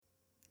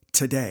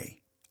Today,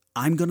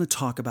 I'm going to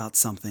talk about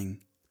something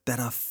that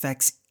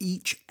affects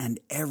each and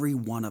every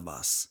one of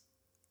us.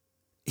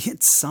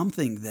 It's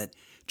something that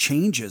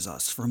changes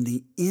us from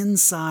the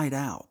inside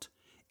out.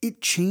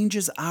 It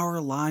changes our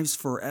lives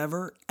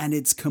forever, and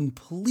it's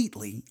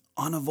completely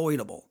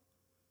unavoidable.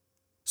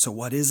 So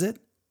what is it?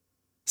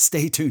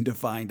 Stay tuned to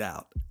find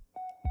out.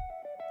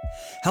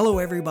 Hello,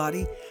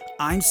 everybody.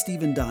 I'm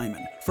Stephen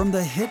Diamond from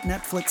the hit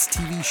Netflix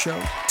TV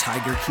show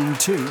Tiger King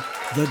 2,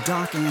 The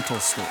Doc Antle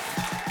Story.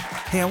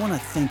 Hey, I want to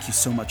thank you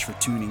so much for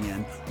tuning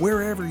in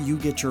wherever you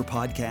get your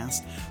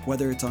podcast,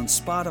 whether it's on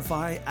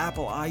Spotify,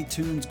 Apple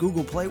iTunes,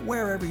 Google Play,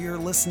 wherever you're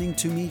listening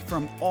to me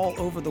from all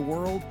over the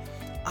world.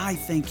 I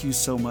thank you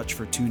so much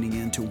for tuning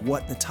in to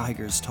What the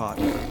Tigers Taught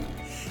Me.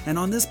 And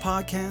on this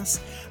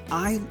podcast,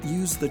 I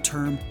use the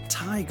term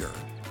tiger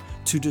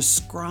to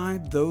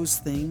describe those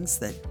things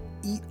that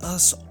eat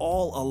us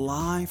all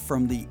alive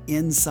from the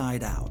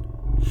inside out.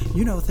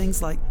 You know,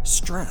 things like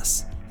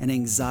stress and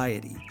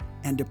anxiety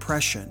and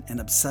depression and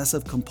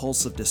obsessive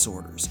compulsive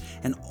disorders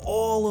and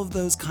all of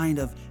those kind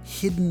of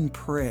hidden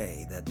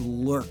prey that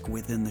lurk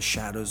within the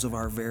shadows of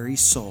our very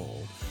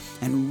soul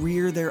and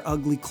rear their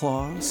ugly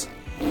claws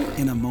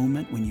in a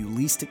moment when you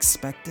least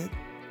expect it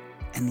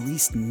and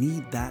least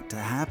need that to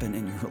happen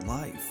in your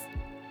life.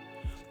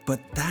 But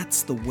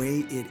that's the way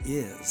it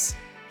is.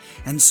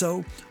 And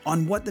so,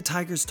 on What the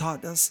Tigers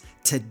Taught Us,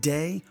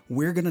 today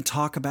we're going to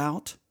talk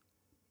about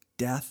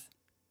death,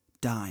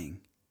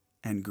 dying,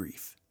 and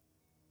grief.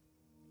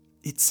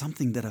 It's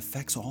something that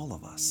affects all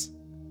of us.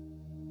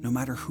 No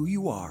matter who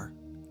you are,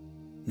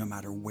 no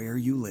matter where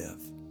you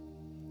live,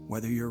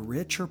 whether you're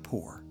rich or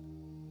poor.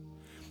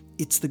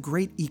 It's the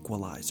great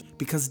equalizer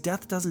because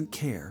death doesn't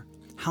care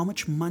how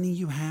much money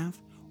you have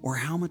or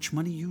how much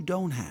money you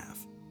don't have.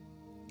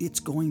 It's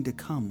going to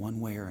come one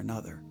way or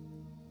another.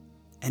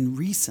 And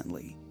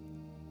recently,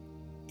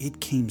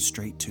 it came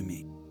straight to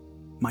me.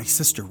 My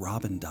sister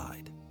Robin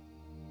died.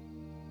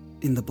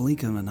 In the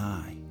blink of an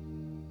eye.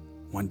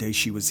 One day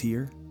she was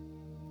here,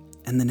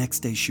 and the next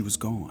day she was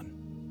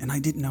gone, and I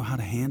didn't know how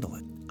to handle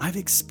it. I've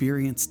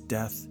experienced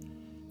death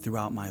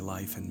throughout my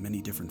life in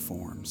many different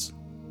forms.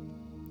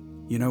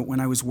 You know, when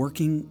I was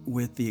working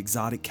with the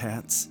exotic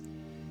cats,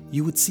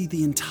 you would see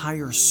the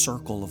entire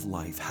circle of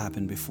life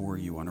happen before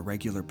you on a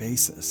regular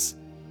basis.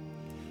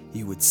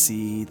 You would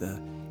see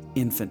the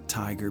infant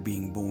tiger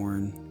being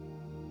born,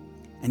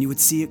 and you would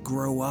see it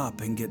grow up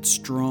and get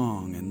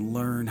strong and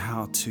learn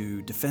how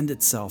to defend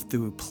itself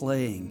through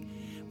playing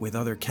with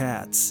other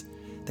cats.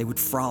 They would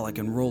frolic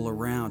and roll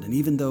around, and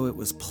even though it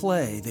was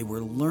play, they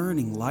were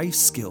learning life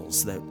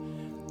skills that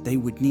they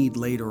would need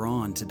later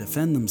on to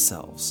defend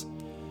themselves,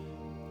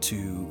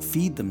 to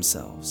feed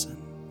themselves and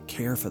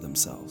care for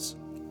themselves.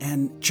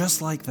 And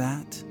just like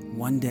that,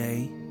 one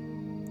day,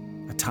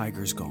 a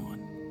tiger's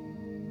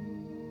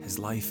gone. His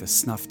life is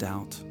snuffed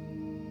out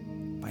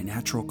by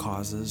natural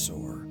causes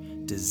or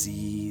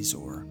disease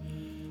or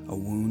a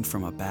wound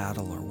from a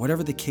battle or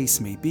whatever the case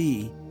may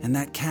be, and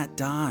that cat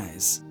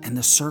dies, and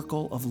the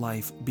circle of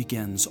life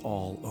begins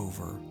all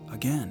over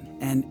again.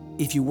 And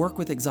if you work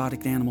with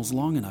exotic animals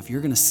long enough,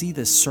 you're going to see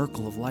this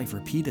circle of life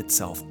repeat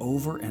itself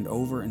over and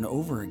over and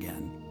over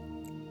again.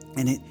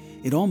 And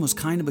it almost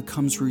kind of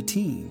becomes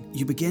routine.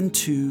 You begin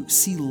to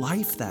see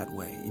life that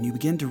way, and you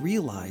begin to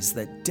realize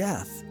that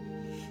death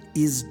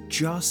is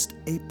just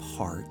a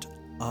part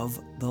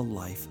of the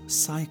life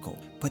cycle.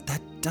 But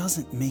that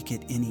doesn't make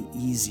it any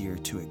easier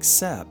to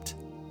accept,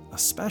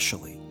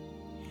 especially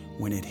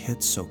when it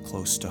hits so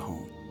close to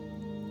home.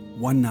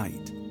 One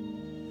night,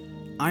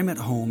 I'm at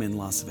home in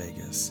Las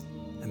Vegas,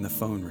 and the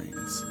phone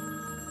rings.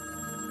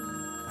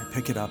 I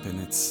pick it up,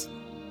 and it's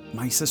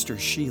my sister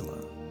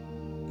Sheila.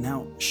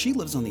 Now, she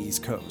lives on the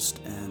East Coast,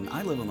 and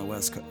I live on the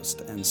West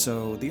Coast, and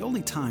so the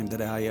only time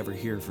that I ever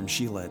hear from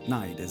Sheila at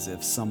night is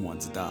if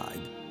someone's died.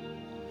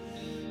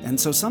 And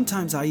so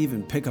sometimes I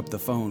even pick up the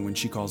phone when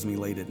she calls me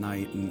late at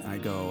night and I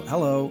go,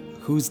 "Hello,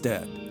 who's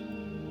dead?"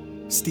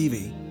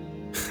 "Stevie."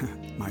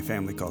 My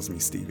family calls me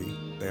Stevie.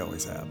 They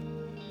always have.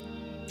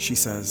 She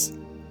says,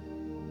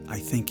 "I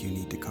think you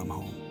need to come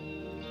home."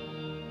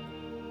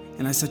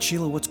 And I said,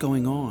 "Sheila, what's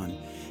going on?"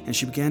 And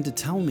she began to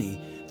tell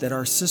me that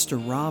our sister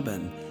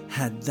Robin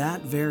had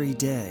that very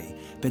day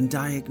been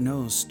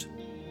diagnosed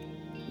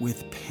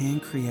with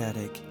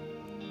pancreatic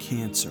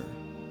cancer.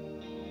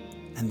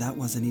 And that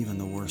wasn't even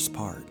the worst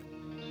part.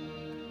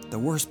 The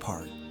worst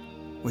part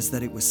was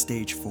that it was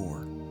stage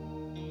 4,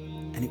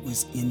 and it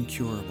was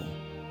incurable.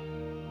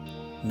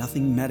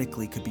 Nothing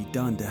medically could be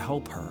done to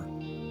help her.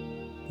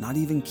 Not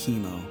even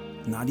chemo,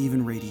 not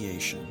even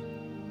radiation.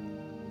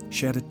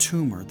 She had a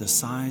tumor the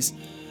size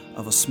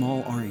of a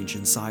small orange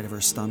inside of her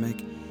stomach,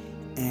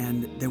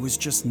 and there was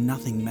just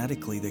nothing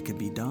medically that could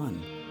be done.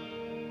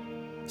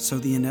 So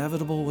the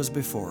inevitable was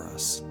before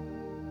us.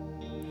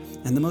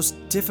 And the most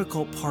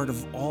difficult part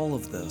of all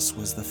of this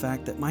was the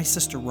fact that my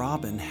sister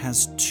Robin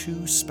has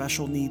 2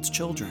 special needs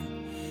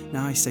children.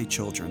 Now I say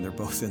children, they're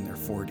both in their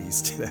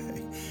 40s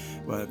today,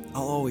 but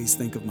I'll always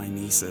think of my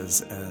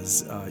nieces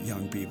as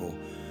young people.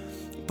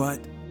 But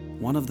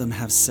One of them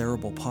has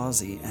cerebral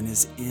palsy and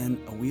is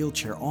in a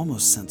wheelchair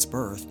almost since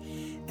birth,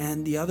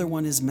 and the other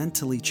one is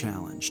mentally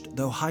challenged.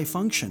 Though high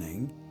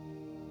functioning,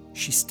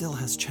 she still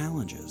has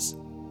challenges.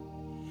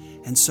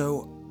 And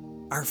so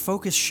our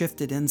focus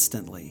shifted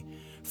instantly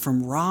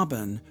from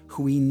Robin,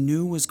 who we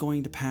knew was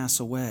going to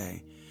pass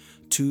away,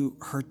 to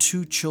her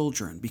 2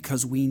 children,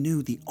 because we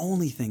knew the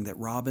only thing that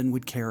Robin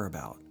would care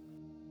about.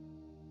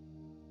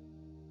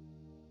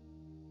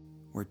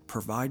 We're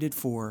provided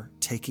for,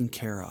 taken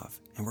care of,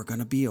 and we're going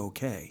to be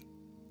okay.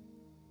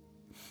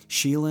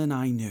 Sheila and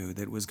I knew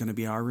that it was going to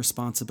be our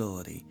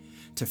responsibility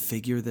to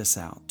figure this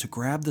out, to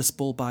grab this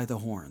bull by the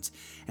horns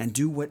and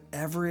do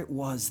whatever it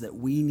was that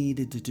we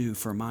needed to do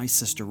for my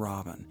sister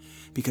Robin,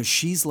 because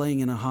she's laying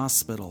in a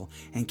hospital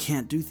and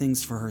can't do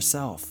things for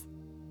herself.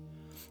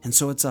 And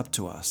so it's up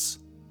to us.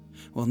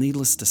 Well,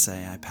 needless to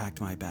say, I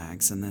packed my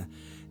bags, and the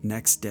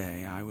next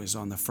day I was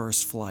on the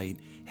first flight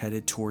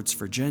headed towards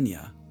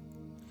Virginia.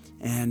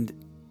 And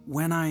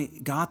when I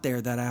got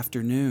there that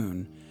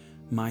afternoon,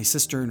 my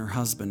sister and her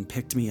husband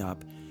picked me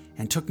up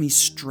and took me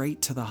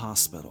straight to the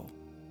hospital.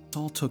 It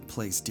all took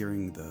place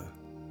during the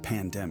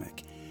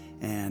pandemic,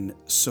 and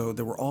so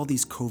there were all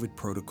these COVID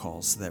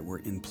protocols that were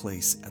in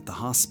place at the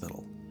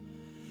hospital.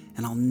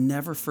 And I'll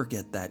never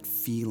forget that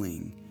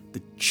feeling,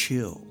 the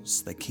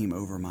chills that came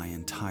over my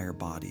entire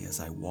body as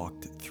I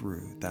walked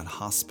through that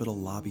hospital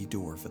lobby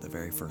door for the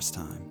very first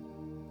time.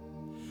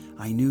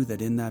 I knew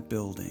that in that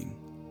building,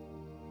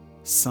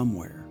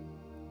 somewhere,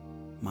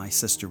 my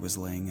sister was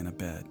laying in a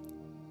bed,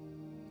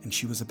 and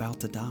she was about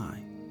to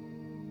die.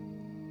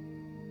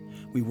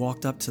 We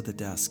walked up to the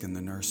desk, and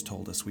the nurse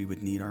told us we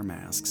would need our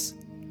masks,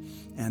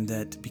 and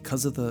that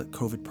because of the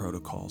COVID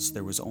protocols,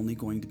 there was only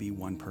going to be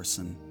one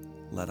person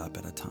let up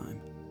at a time.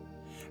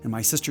 And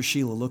my sister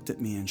Sheila looked at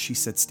me and she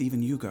said,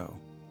 "Stephen, you go."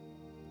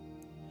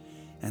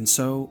 And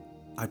so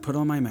I put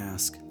on my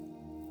mask,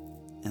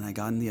 and I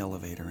got in the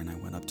elevator, and I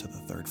went up to the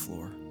 3rd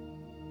floor.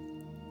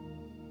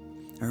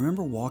 I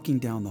remember walking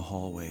down the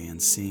hallway and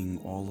seeing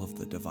all of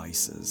the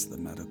devices, the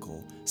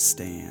medical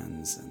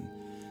stands and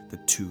the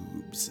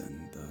tubes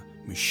and the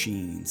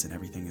machines and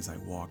everything as I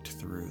walked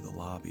through the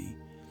lobby,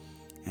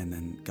 and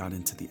then got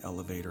into the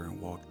elevator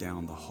and walked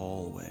down the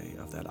hallway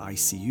of that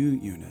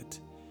ICU unit.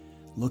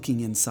 Looking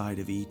inside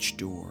of each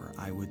door,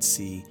 I would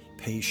see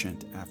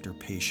patient after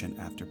patient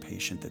after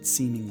patient that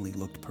seemingly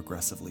looked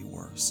progressively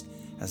worse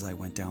as I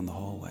went down the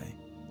hallway.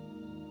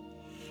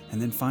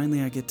 And then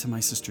finally I get to my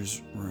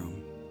sister's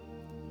room,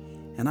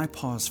 and I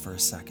paused for a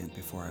second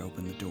before I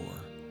opened the door.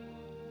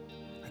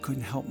 I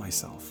couldn't help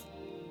myself.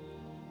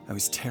 I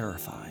was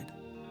terrified,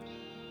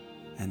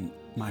 and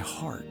my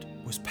heart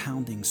was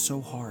pounding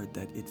so hard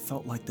that it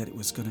felt like that it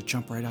was going to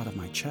jump right out of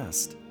my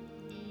chest.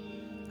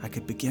 I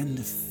could begin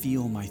to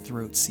feel my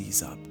throat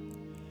seize up.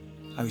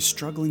 I was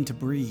struggling to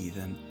breathe,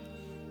 and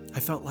I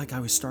felt like I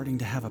was starting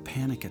to have a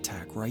panic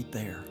attack right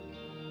there.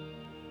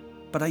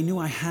 But I knew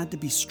I had to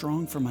be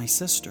strong for my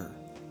sister.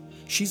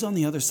 She's on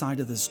the other side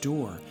of this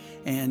door,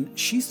 and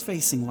she's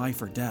facing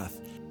life or death.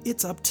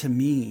 It's up to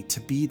me to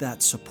be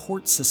that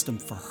support system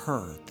for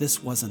her.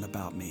 This wasn't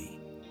about me.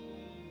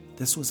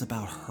 This was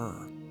about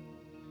her.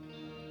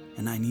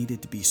 And I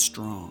needed to be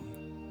strong.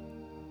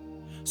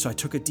 So I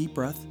took a deep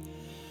breath,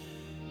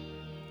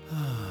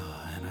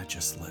 and I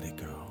just let it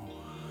go.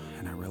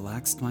 And I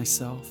relaxed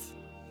myself.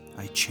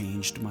 I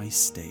changed my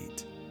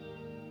state.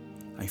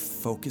 I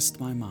focused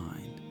my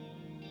mind.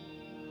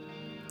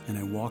 And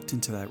I walked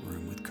into that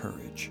room with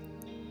courage,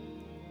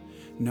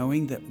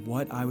 knowing that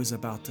what I was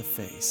about to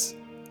face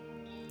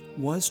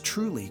was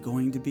truly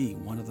going to be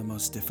one of the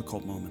most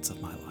difficult moments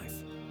of my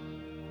life.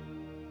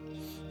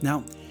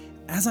 Now,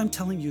 as I'm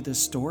telling you this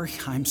story,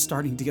 I'm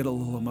starting to get a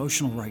little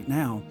emotional right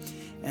now,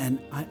 and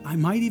I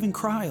might even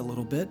cry a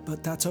little bit,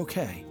 but that's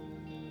okay,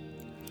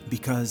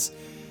 because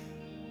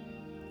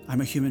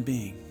I'm a human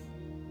being,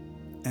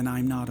 and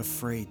I'm not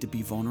afraid to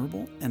be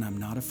vulnerable, and I'm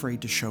not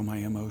afraid to show my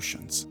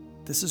emotions.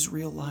 This is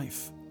real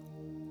life,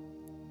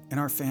 and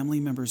our family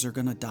members are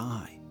going to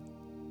die.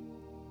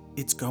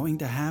 It's going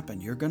to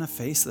happen. You're going to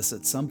face this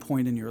at some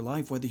point in your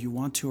life, whether you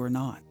want to or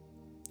not.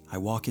 I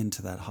walk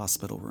into that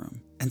hospital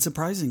room, and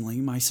surprisingly,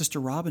 my sister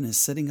Robin is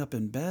sitting up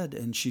in bed,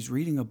 and she's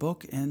reading a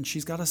book, and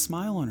she's got a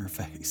smile on her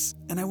face.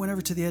 And I went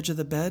over to the edge of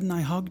the bed, and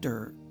I hugged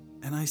her,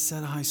 and I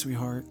said, "Hi,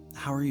 sweetheart.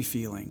 How are you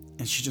feeling?"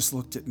 And she just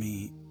looked at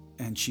me,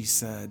 and she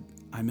said,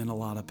 "I'm in a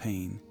lot of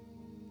pain,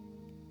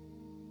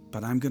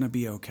 but I'm going to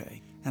be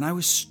okay." And I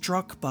was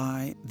struck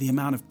by the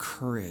amount of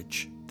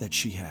courage that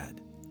she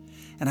had.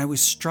 And I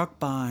was struck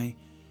by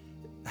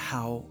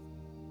how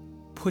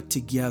put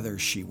together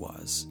she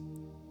was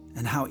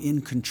and how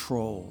in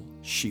control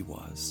she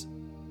was.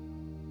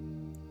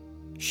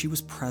 She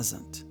was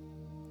present,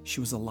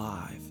 she was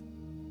alive,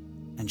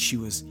 and she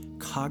was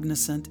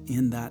cognizant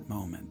in that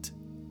moment.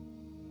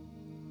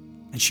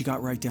 And she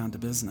got right down to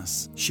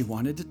business. She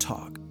wanted to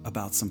talk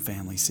about some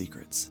family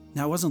secrets.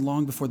 Now, it wasn't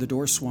long before the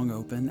door swung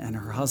open and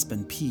her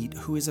husband, Pete,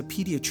 who is a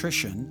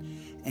pediatrician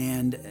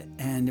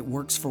and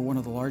works for one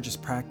of the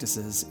largest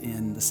practices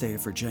in the state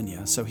of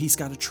Virginia. So he's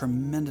got a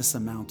tremendous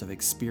amount of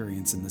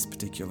experience in this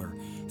particular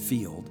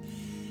field.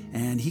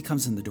 And he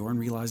comes in the door and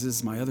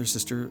realizes my other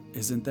sister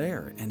isn't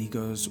there. And he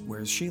goes,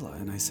 "Where's Sheila?"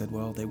 And I said,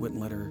 "Well, they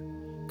wouldn't let her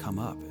come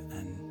up."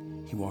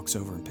 And he walks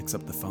over and picks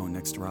up the phone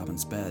next to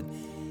Robin's bed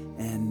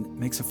and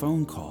makes a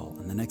phone call.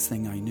 And the next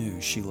thing I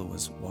knew, Sheila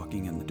was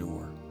walking in the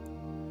door.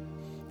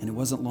 And it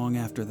wasn't long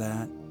after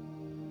that,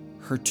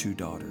 her 2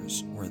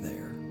 daughters were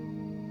there,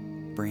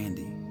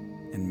 Brandy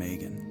and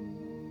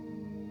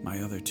Megan,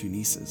 my other 2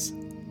 nieces.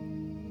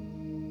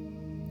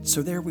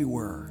 So there we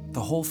were,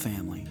 the whole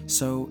family.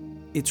 So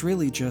it's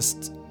really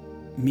just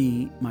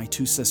me, my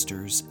 2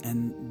 sisters,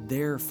 and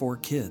their 4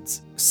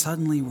 kids.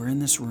 Suddenly we're in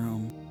this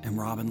room and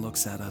Robin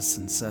looks at us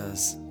and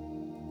says,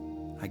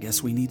 "I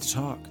guess we need to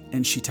talk."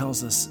 And she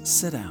tells us,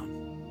 "Sit down.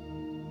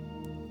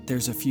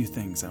 There's a few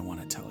things I want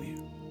to tell you."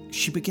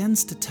 She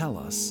begins to tell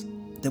us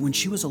that when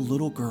she was a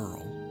little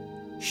girl,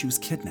 she was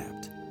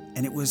kidnapped.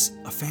 And it was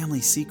a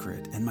family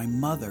secret, and my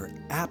mother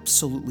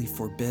absolutely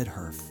forbid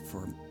her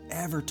from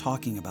ever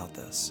talking about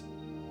this.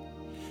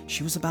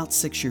 She was about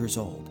 6 years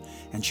old,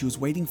 and she was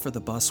waiting for the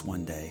bus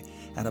one day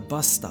at a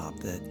bus stop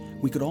that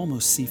we could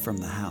almost see from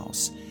the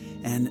house.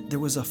 And there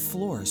was a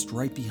florist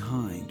right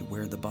behind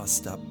where the bus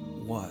stop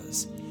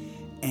was.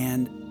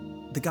 And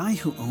the guy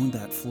who owned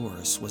that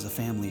florist was a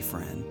family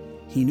friend.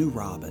 He knew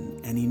Robin,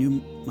 and he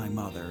knew my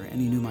mother, and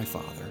he knew my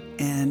father.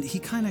 And he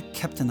kind of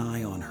kept an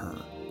eye on her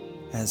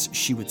as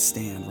she would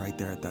stand right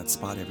there at that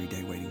spot every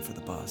day waiting for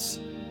the bus,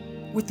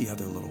 with the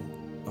other little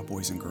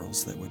boys and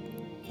girls that would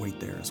wait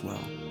there as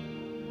well.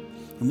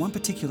 And one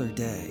particular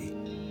day,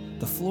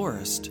 the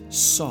florist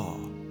saw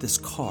this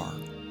car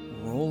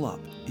roll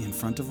up in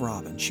front of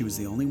Robin. She was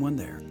the only one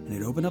there. And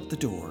it opened up the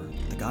door,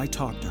 the guy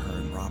talked to her,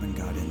 and Robin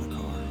got in the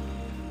car,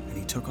 and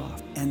he took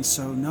off. And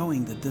so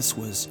knowing that this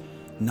was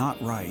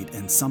not right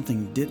and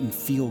something didn't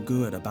feel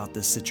good about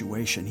this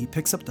situation, he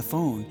picks up the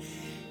phone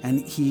and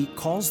he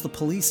calls the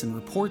police and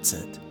reports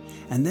it.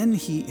 And then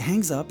he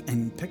hangs up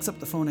and picks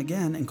up the phone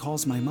again and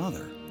calls my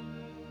mother.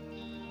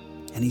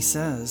 And he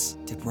says,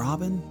 "Did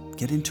Robin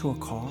get into a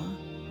car?"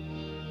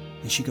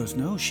 And she goes,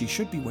 "No, she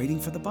should be waiting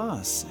for the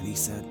bus." And he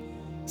said,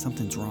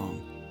 "Something's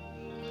wrong.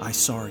 I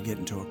saw her get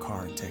into a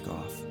car and take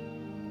off."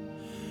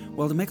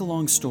 Well, to make a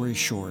long story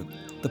short,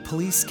 the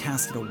police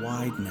casted a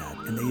wide net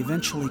and they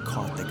eventually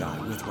caught the guy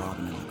with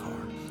Robin in the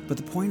car. But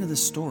the point of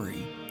this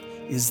story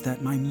is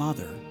that my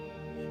mother,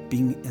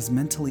 being as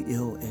mentally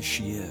ill as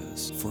she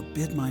is,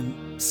 forbid my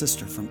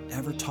sister from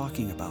ever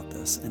talking about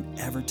this and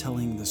ever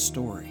telling the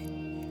story.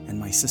 And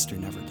my sister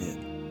never did.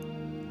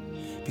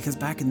 Because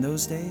back in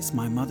those days,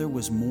 my mother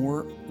was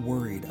more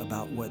worried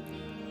about what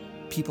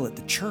people at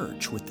the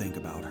church would think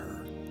about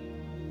her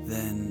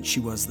than she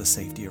was the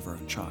safety of her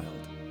own child.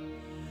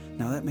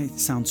 Now that may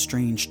sound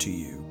strange to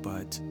you,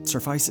 but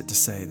suffice it to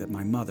say that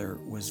my mother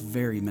was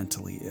very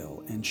mentally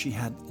ill and she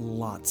had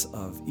lots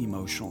of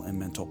emotional and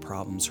mental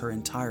problems her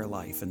entire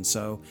life. And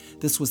so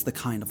this was the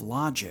kind of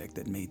logic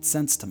that made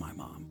sense to my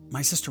mom.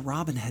 My sister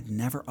Robin had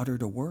never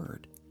uttered a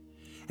word.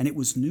 And it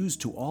was news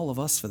to all of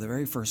us for the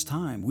very first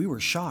time. We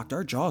were shocked.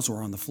 Our jaws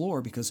were on the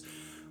floor because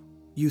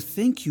you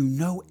think you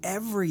know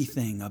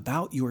everything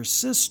about your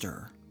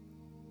sister.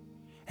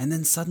 And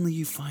then suddenly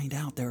you find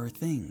out there are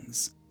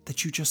things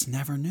that you just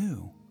never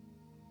knew.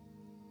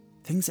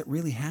 Things that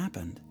really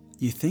happened.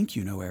 You think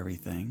you know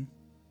everything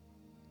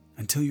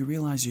until you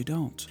realize you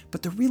don't.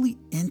 But the really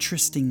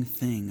interesting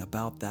thing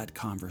about that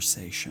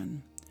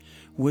conversation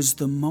was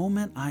the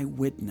moment I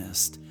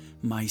witnessed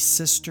my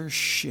sister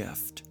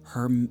shift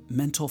her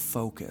mental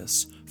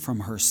focus from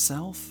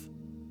herself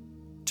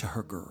to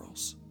her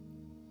girls.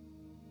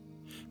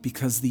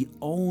 Because the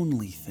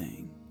only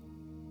thing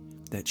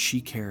that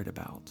she cared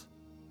about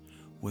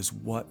was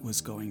what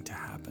was going to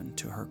happen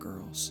to her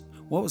girls.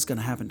 What was going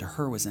to happen to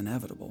her was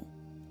inevitable,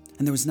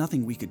 and there was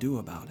nothing we could do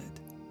about it.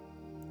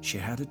 She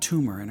had a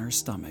tumor in her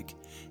stomach.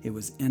 It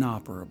was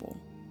inoperable.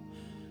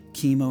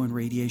 Chemo and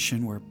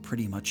radiation were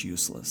pretty much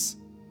useless.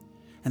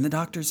 And the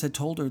doctors had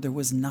told her there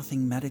was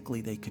nothing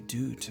medically they could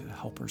do to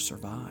help her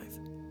survive.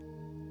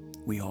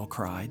 We all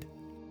cried,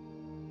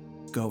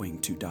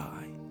 going to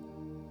die.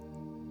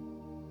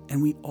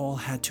 And we all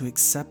had to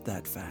accept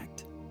that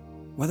fact,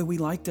 whether we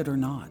liked it or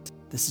not.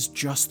 This is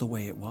just the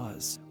way it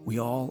was. We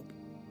all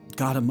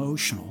got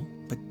emotional,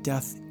 but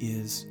death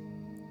is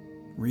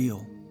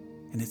real,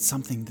 and it's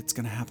something that's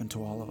going to happen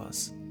to all of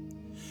us.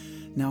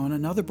 Now, in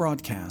another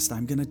broadcast,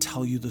 I'm going to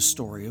tell you the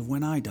story of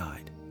when I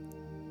died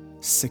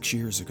 6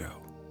 years ago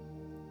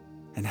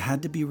and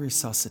had to be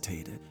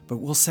resuscitated, but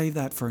we'll save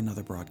that for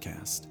another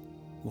broadcast.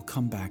 We'll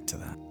come back to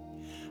that.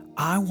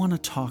 I want to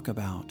talk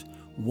about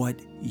what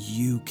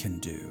you can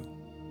do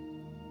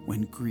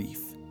when grief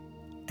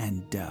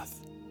and death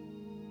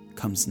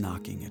comes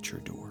knocking at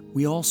your door.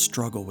 We all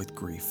struggle with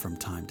grief from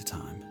time to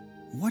time.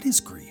 What is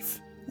grief?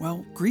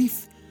 Well,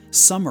 grief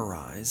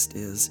summarized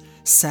is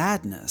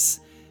sadness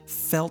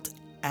felt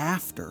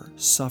after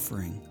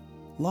suffering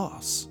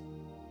loss.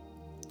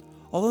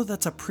 Although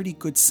that's a pretty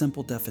good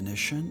simple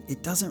definition,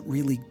 it doesn't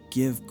really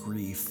give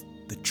grief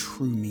the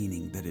true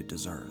meaning that it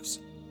deserves.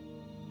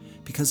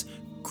 Because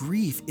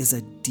grief is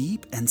a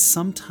deep and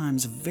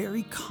sometimes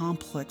very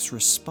complex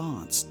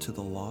response to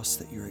the loss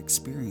that you're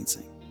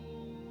experiencing.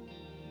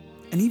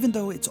 And even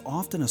though it's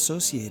often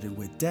associated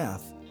with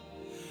death,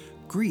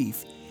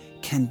 grief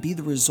can be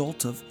the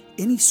result of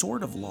any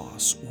sort of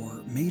loss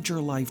or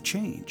major life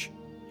change.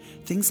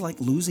 Things like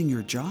losing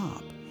your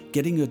job,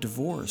 getting a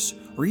divorce,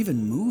 or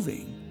even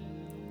moving.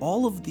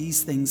 All of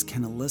these things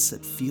can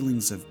elicit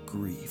feelings of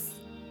grief.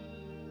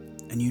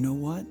 And you know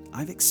what?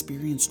 I've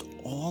experienced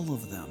all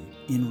of them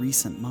in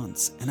recent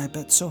months, and I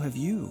bet so have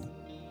you.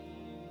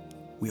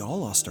 We all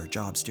lost our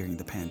jobs during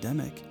the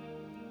pandemic.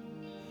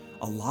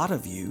 A lot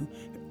of you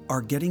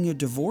are getting a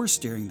divorce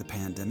during the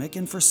pandemic,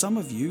 and for some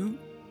of you,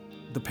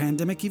 the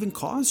pandemic even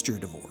caused your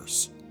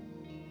divorce.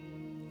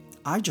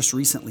 I just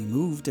recently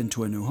moved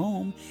into a new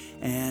home,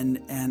 and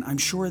I'm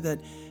sure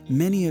that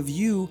many of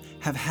you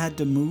have had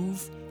to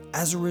move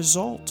as a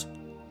result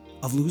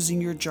of losing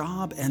your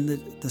job and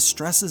the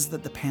stresses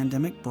that the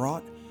pandemic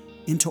brought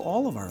into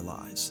all of our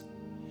lives.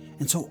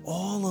 And so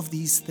all of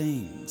these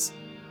things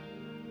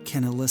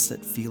can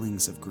elicit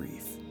feelings of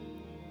grief.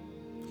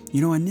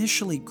 You know,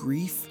 initially,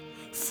 grief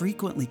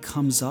frequently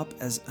comes up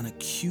as an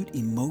acute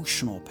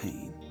emotional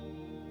pain.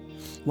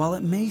 While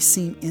it may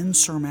seem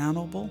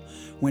insurmountable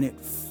when it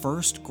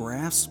first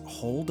grasps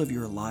hold of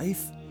your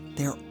life,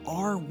 there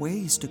are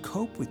ways to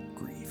cope with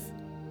grief.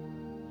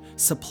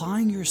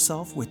 Supplying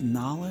yourself with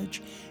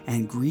knowledge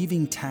and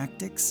grieving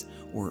tactics,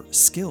 or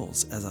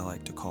skills as I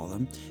like to call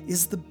them,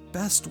 is the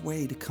best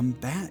way to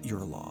combat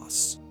your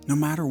loss. No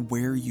matter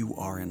where you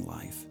are in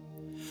life,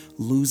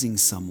 losing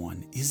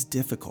someone is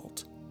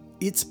difficult,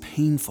 it's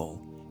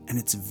painful, and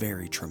it's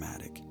very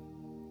traumatic.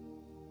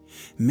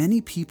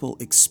 Many people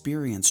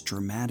experience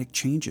dramatic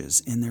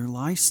changes in their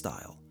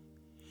lifestyle,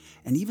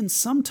 and even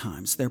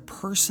sometimes their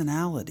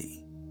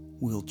personality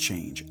will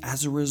change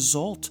as a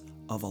result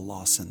of a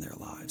loss in their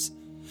lives,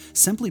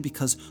 simply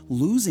because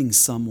losing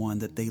someone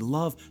that they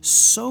love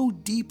so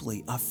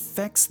deeply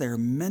affects their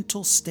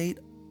mental state,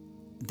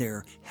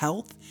 their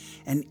health,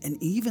 and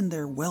even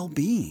their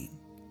well-being.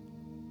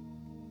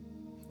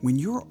 When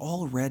you're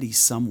already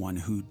someone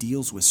who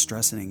deals with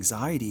stress and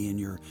anxiety in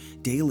your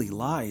daily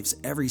lives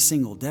every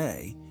single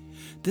day,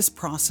 this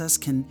process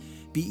can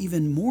be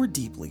even more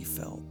deeply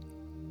felt.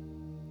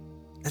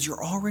 As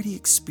you're already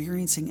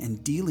experiencing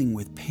and dealing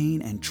with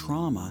pain and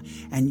trauma,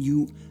 and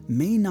you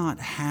may not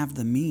have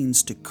the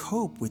means to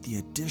cope with the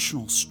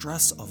additional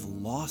stress of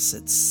loss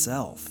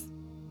itself.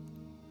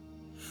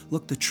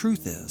 Look, the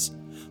truth is,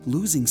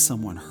 losing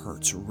someone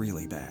hurts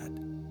really bad.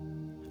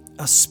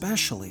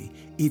 Especially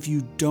if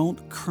you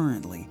don't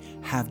currently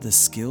have the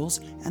skills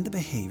and the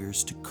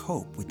behaviors to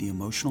cope with the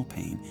emotional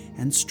pain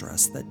and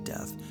stress that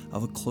death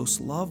of a close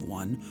loved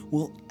one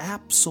will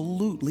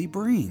absolutely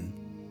bring.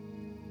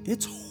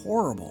 It's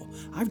horrible.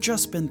 I've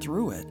just been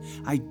through it.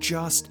 I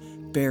just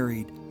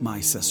buried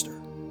my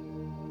sister.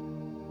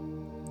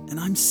 And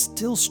I'm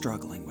still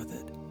struggling with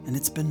it, and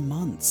it's been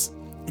months.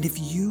 And if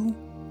you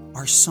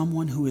are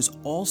someone who is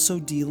also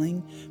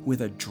dealing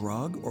with a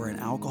drug or an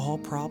alcohol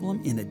problem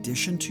in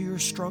addition to your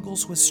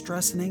struggles with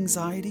stress and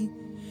anxiety,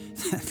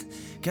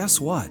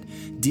 guess what?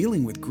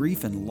 Dealing with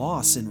grief and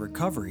loss in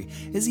recovery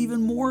is even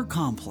more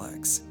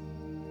complex.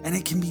 And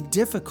it can be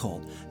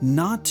difficult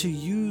not to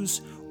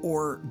use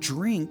or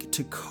drink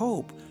to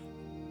cope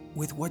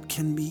with what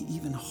can be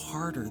even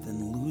harder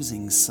than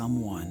losing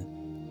someone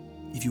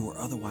if you were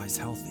otherwise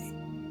healthy.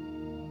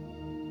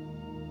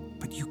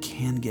 But you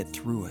can get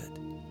through it,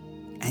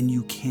 and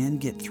you can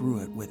get through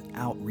it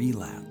without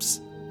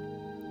relapse.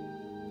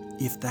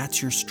 If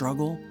that's your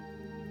struggle,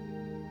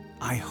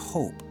 I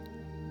hope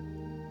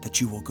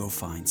that you will go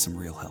find some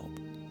real help.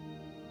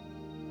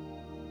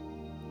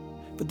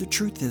 But the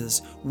truth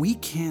is, we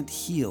can't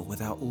heal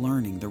without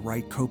learning the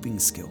right coping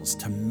skills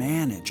to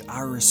manage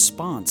our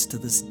response to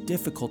this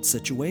difficult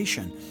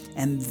situation.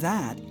 And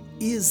that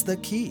is the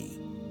key.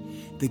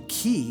 The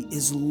key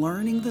is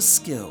learning the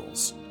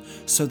skills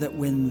so that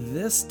when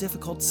this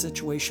difficult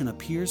situation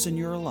appears in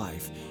your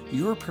life,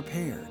 you're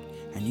prepared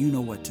and you know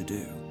what to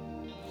do.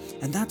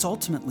 And that's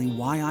ultimately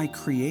why I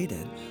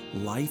created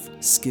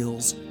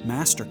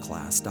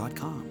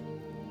LifeSkillsMasterclass.com.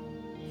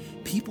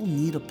 People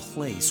need a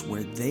place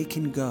where they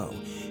can go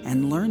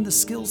and learn the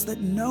skills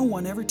that no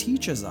one ever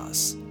teaches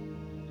us.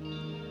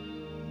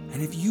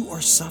 And if you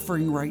are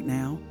suffering right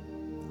now,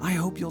 I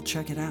hope you'll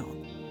check it out,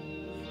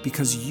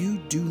 because you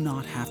do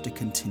not have to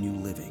continue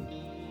living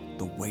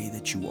the way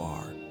that you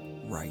are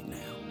right now.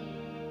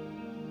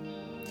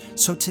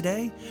 So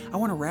today, I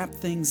want to wrap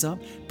things up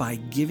by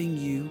giving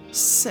you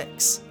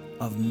 6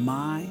 of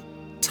my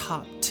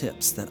top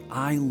tips that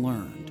I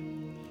learned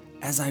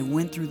as I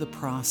went through the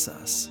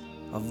process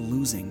of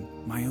losing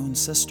my own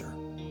sister.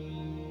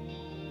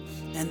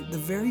 And the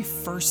very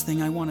first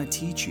thing I want to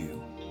teach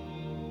you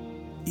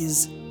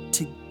is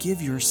to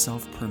give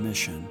yourself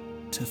permission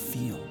to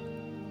feel.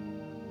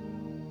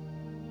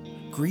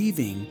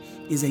 Grieving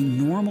is a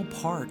normal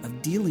part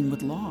of dealing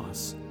with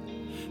loss,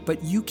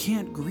 but you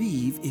can't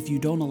grieve if you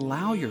don't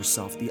allow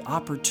yourself the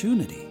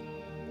opportunity.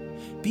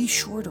 Be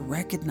sure to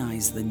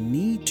recognize the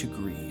need to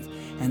grieve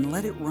and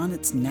let it run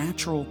its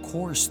natural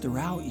course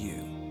throughout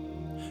you.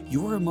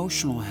 Your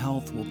emotional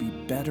health will be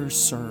better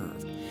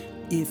served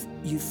if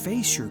you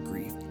face your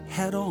grief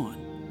head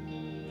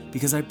on.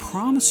 Because I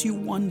promise you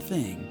one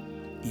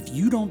thing, if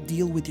you don't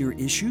deal with your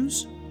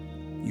issues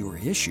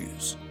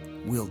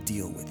will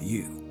deal with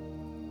you.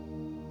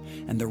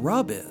 And the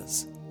rub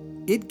is,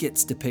 it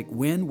gets to pick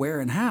when, where,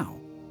 and how.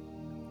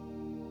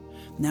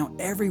 Now,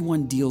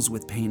 everyone deals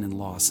with pain and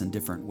loss in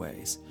different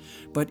ways,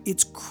 but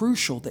it's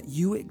crucial that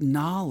you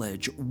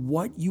acknowledge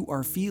what you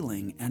are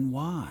feeling and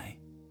why.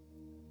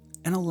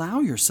 And allow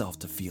yourself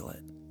to feel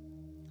it.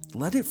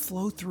 Let it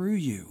flow through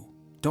you.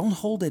 Don't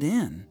hold it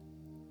in.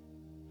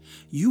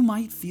 You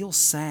might feel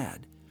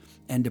sad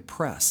and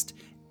depressed,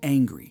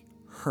 angry,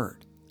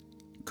 hurt,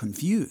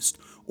 confused,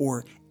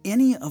 or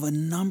any of a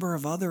number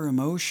of other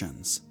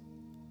emotions.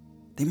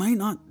 They might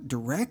not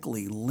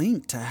directly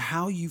link to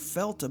how you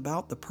felt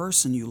about the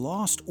person you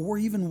lost or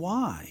even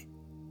why.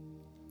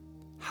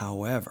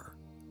 However,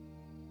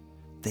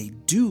 they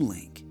do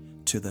link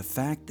to the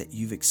fact that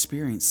you've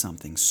experienced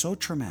something so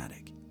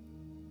traumatic,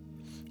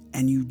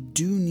 and you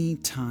do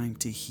need time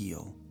to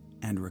heal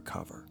and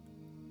recover.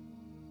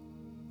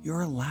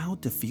 You're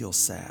allowed to feel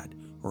sad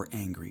or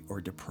angry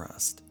or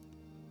depressed,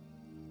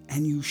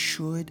 and you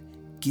should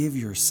give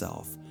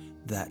yourself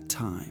that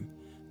time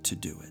to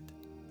do it.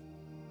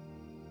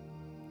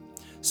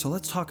 So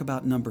let's talk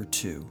about number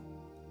 2.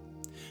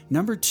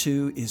 Number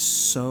 2 is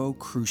so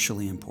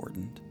crucially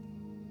important.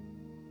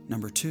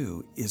 Number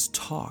 2 is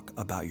talk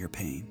about your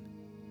pain.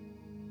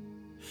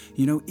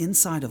 You know,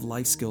 inside of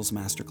Life Skills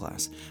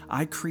Masterclass,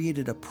 I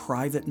created a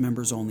private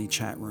members-only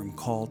chat room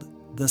called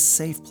the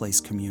Safe Place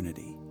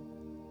Community.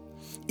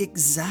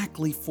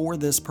 Exactly for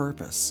this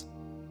purpose.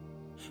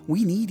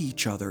 We need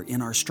each other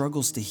in our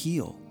struggles to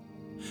heal.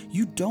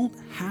 You don't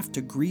have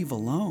to grieve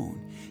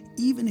alone,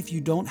 even if you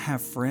don't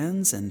have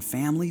friends and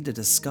family to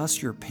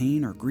discuss your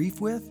pain or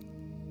grief with.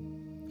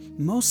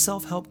 Most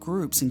self-help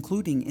groups,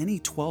 including any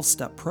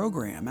 12-step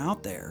program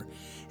out there,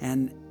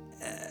 and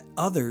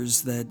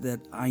others that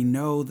I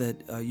know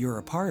that you're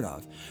a part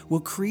of, will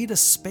create a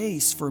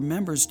space for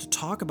members to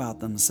talk about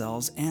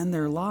themselves and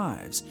their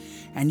lives.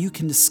 And you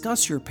can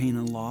discuss your pain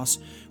and loss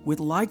with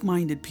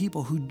like-minded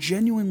people who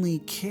genuinely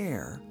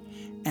care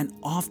and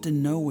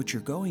often know what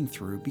you're going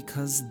through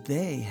because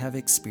they have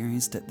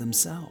experienced it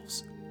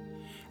themselves.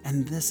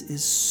 And this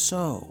is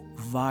so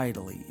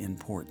vitally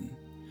important.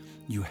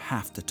 You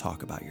have to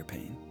talk about your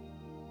pain.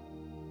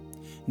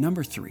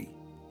 Number 3,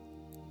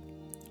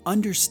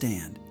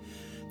 understand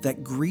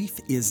that grief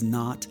is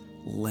not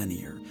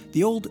linear.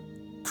 The old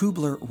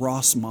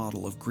Kubler-Ross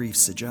model of grief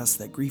suggests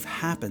that grief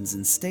happens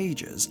in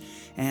stages,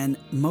 and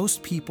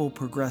most people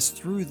progress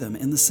through them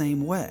in the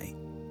same way.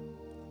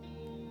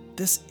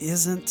 This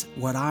isn't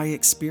what I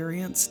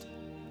experienced,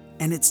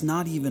 and it's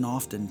not even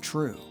often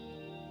true.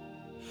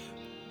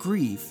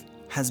 Grief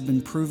has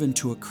been proven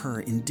to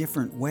occur in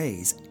different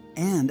ways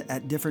and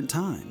at different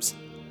times.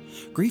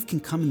 Grief can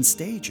come in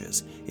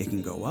stages. It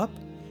can go up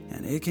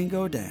and it can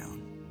go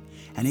down.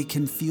 And it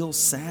can feel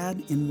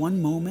sad in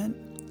one moment,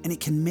 and it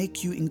can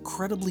make you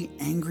incredibly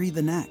angry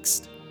the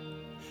next.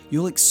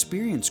 You'll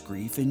experience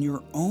grief in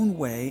your own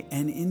way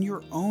and in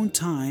your own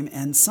time,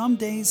 and some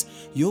days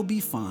you'll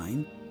be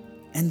fine,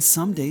 and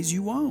some days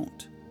you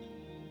won't.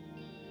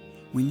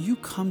 When you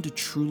come to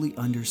truly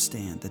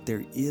understand that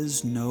there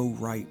is no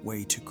right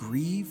way to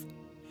grieve,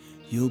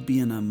 you'll be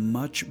in a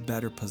much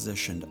better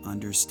position to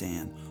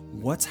understand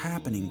what's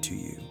happening to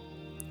you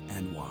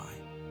and why.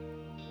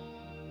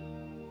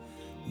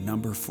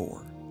 Number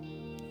 4,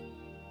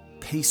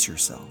 pace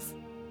yourself.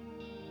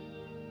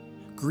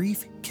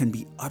 Grief can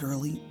be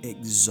utterly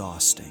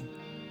exhausting.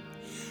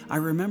 I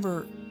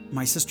remember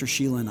my sister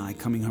Sheila and I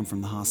coming home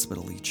from the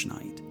hospital each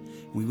night.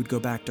 We would go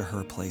back to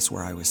her place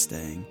where I was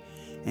staying,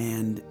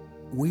 and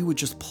we would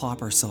just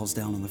plop ourselves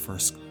down on the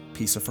first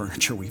piece of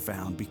furniture we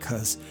found,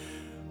 because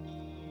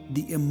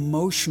the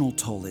emotional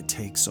toll it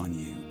takes on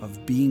you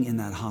of being in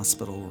that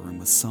hospital room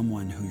with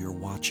someone who you're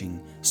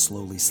watching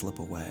slowly slip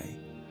away.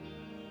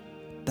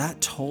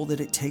 That toll that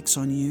it takes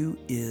on you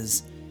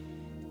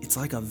it's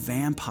like a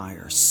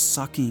vampire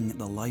sucking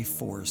the life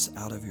force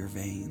out of your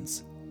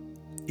veins.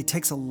 It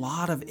takes a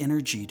lot of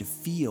energy to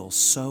feel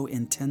so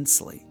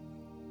intensely.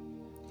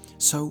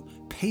 So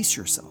pace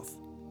yourself.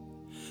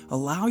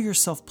 Allow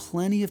yourself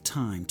plenty of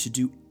time to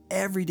do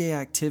everyday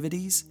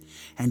activities,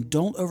 and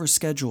don't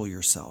overschedule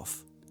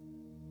yourself.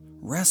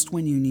 Rest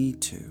when you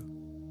need to,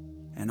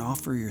 and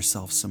offer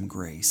yourself some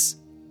grace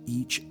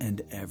each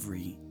and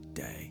every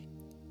day.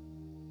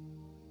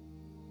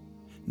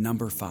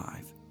 Number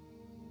 5,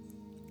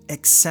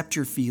 accept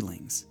your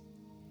feelings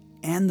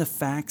and the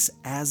facts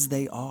as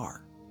they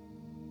are.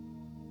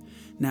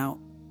 Now,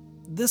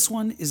 this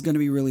one is going to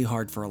be really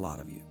hard for a lot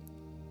of you,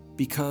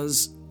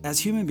 because as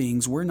human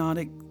beings, we're not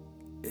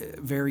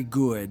very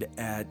good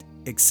at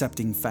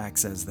accepting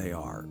facts as they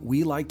are.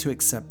 We like to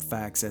accept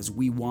facts as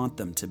we want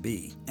them to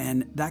be,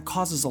 and that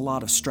causes a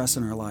lot of stress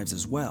in our lives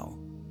as well.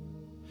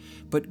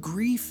 But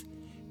grief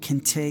can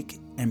take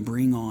and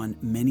bring on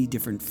many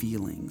different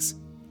feelings,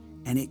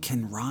 and it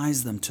can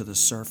rise them to the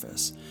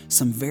surface,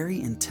 some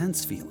very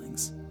intense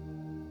feelings.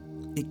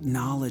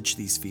 Acknowledge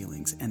these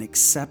feelings and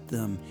accept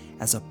them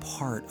as a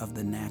part of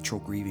the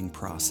natural grieving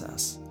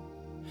process.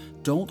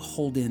 Don't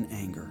hold in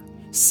anger,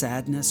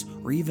 sadness,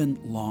 or even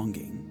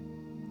longing.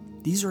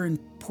 These are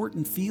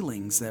important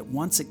feelings that,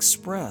 once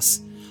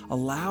expressed,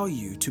 allow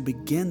you to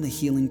begin the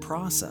healing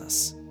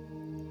process.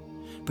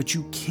 But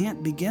you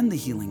can't begin the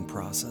healing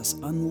process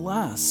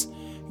unless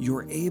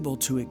you're able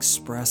to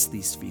express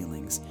these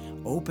feelings,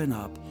 open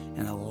up,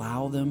 and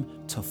allow them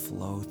to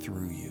flow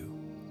through you.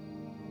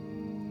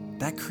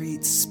 That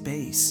creates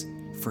space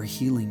for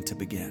healing to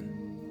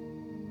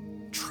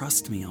begin.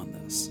 Trust me on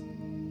this.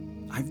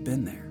 I've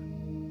been there.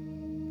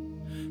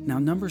 Now,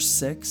 number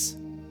 6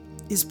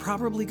 is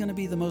probably going to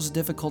be the most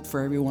difficult for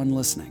everyone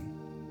listening.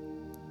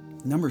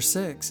 Number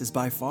 6 is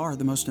by far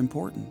the most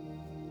important.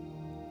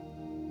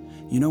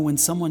 You know, when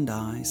someone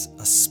dies,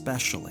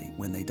 especially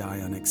when they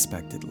die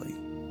unexpectedly,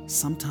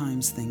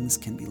 sometimes things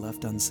can be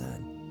left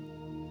unsaid.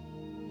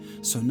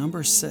 So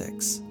number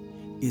 6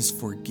 is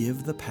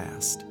forgive the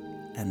past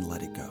and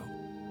let it go.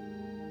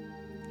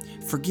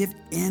 Forgive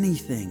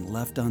anything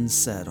left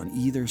unsaid on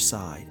either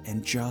side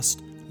and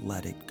just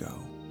let it go.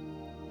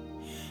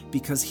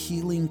 Because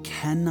healing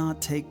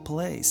cannot take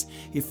place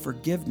if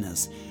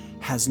forgiveness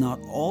has not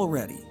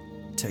already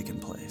taken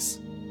place.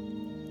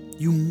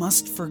 You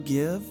must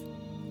forgive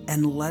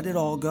and let it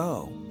all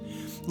go.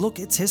 Look,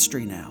 it's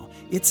history now.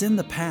 It's in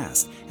the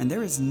past, and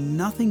there is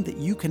nothing that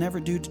you can ever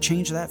do to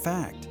change that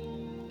fact.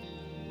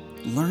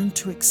 Learn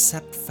to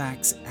accept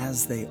facts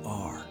as they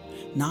are,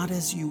 not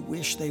as you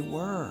wish they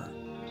were.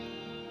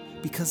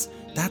 Because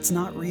that's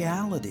not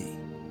reality.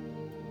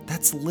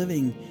 That's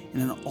living in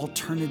an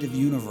alternative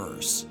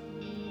universe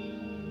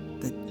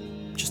that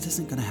just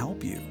isn't going to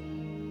help you.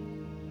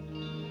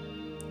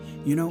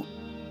 You know,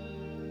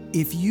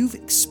 if you've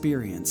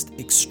experienced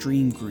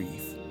extreme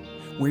grief,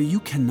 where you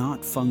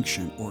cannot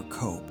function or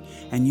cope,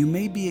 and you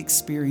may be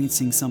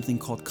experiencing something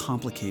called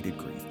complicated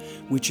grief,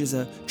 which is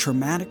a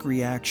traumatic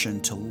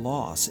reaction to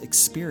loss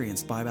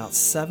experienced by about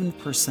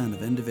 7%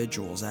 of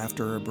individuals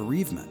after a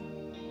bereavement.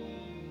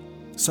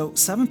 So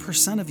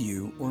 7% of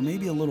you, or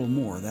maybe a little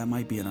more, that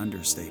might be an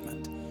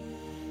understatement,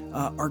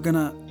 are going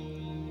to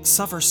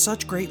suffer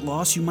such great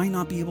loss you might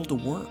not be able to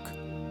work.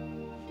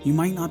 You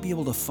might not be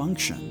able to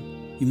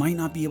function. You might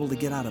not be able to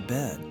get out of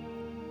bed.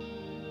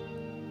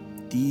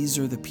 These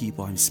are the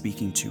people I'm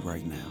speaking to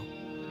right now.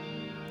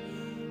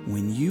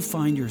 When you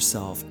find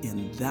yourself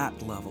in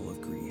that level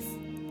of grief,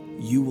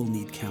 you will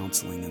need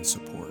counseling and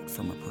support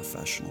from a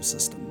professional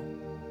system,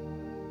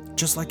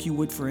 just like you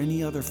would for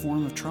any other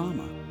form of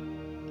trauma.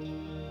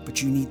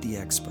 But you need the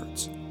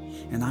experts.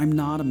 And I'm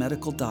not a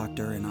medical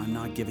doctor, and I'm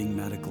not giving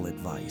medical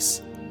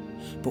advice.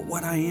 But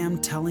what I am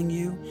telling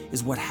you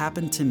is what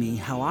happened to me,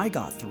 how I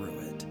got through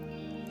it,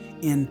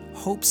 in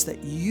hopes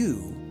that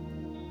you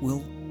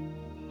will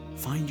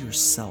find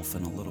yourself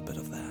in a little bit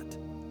of that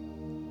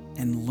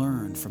and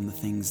learn from the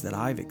things that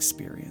I've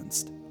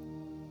experienced.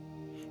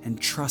 And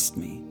trust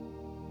me,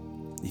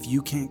 if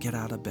you can't get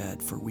out of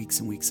bed for weeks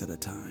and weeks at a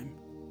time,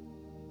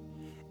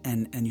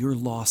 and your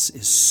loss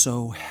is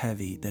so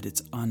heavy that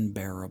it's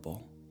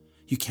unbearable,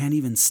 you can't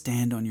even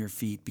stand on your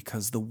feet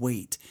because the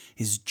weight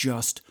is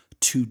just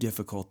too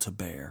difficult to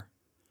bear,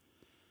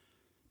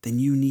 then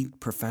you need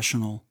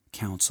professional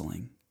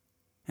counseling.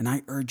 And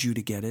I urge you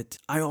to get it.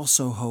 I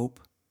also hope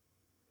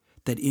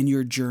that in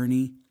your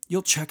journey,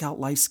 you'll check out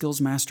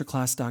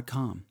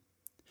lifeskillsmasterclass.com.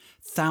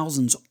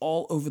 Thousands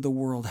all over the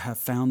world have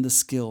found the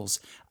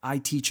skills I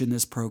teach in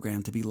this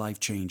program to be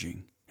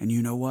life-changing. And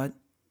you know what?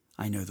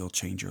 I know they'll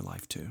change your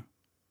life too.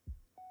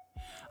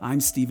 I'm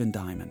Stephen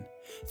Diamond.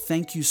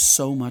 Thank you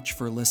so much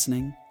for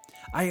listening.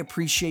 I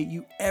appreciate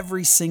you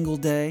every single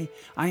day.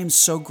 I am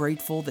so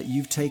grateful that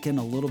you've taken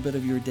a little bit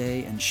of your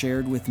day and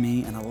shared with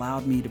me and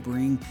allowed me to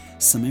bring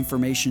some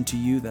information to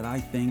you that I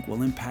think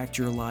will impact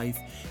your life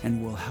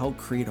and will help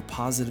create a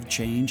positive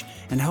change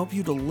and help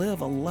you to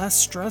live a less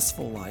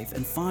stressful life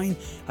and find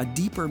a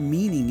deeper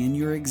meaning in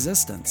your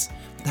existence.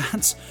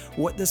 That's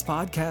what this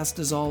podcast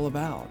is all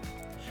about.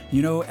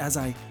 You know, as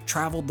I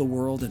traveled the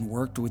world and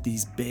worked with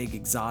these big,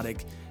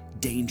 exotic,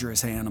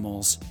 dangerous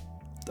animals,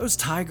 those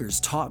tigers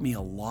taught me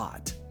a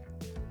lot.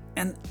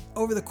 And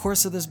over the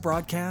course of this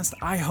broadcast,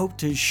 I hope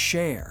to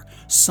share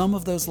some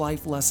of those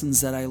life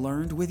lessons that I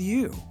learned with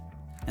you.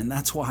 And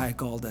that's why I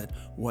called it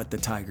What the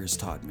Tigers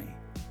Taught Me.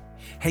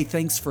 Hey,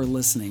 thanks for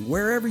listening,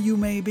 wherever you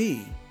may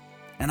be.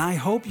 And I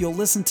hope you'll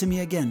listen to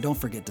me again. Don't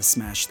forget to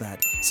smash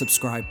that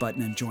subscribe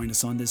button and join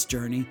us on this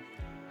journey.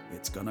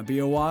 It's gonna be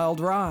a wild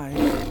ride.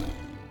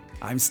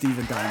 I'm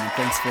Stephen Diamond.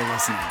 Thanks for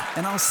listening.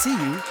 And I'll see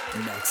you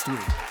next week.